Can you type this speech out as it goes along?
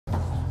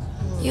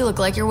You look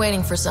like you're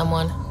waiting for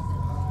someone.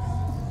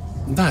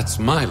 That's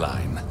my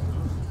line.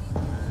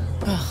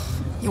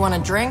 You want a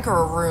drink or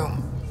a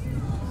room?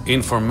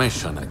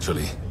 Information,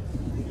 actually.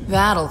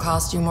 That'll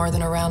cost you more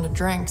than a round of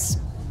drinks.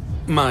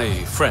 My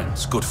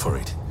friend's good for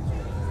it.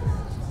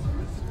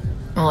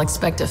 I'll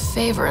expect a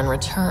favor in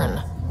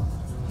return.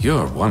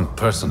 You're one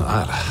person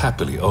I'll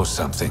happily owe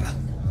something.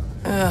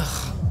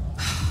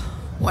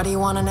 What do you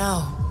want to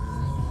know?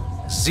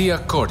 Zia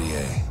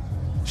Cordier.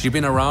 She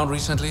been around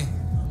recently?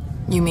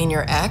 You mean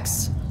your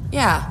ex?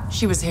 Yeah,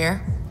 she was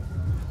here.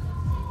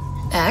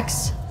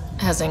 Ex?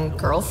 As in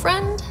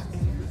girlfriend?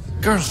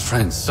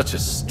 Girlfriend's such a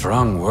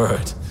strong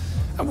word.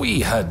 And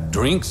we had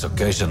drinks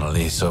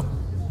occasionally, so...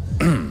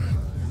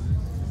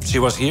 She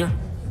was here?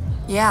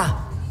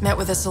 Yeah, met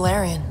with a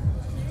Solarian.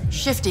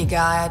 Shifty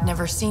guy I'd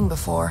never seen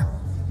before.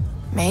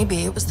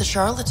 Maybe it was the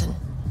charlatan.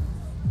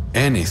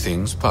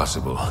 Anything's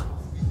possible.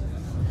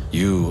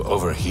 You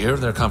overhear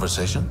their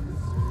conversation?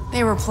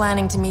 They were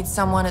planning to meet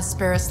someone at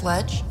Spirit's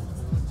Ledge.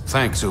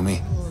 Thanks, Umi.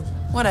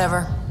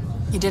 Whatever.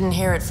 You didn't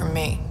hear it from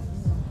me.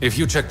 If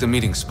you check the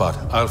meeting spot,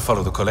 I'll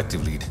follow the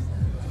collective lead.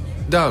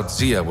 Doubt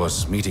Zia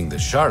was meeting the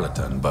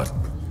charlatan, but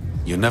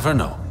you never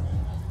know.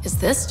 Is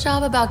this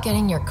job about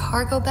getting your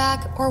cargo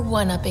back or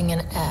one-upping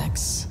an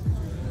ex?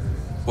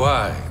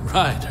 Why,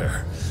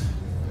 Ryder?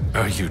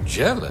 Are you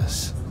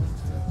jealous?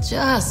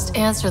 Just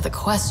answer the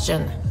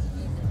question.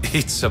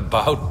 It's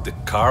about the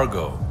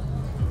cargo.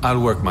 I'll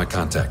work my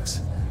contacts.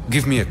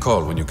 Give me a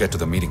call when you get to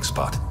the meeting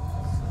spot.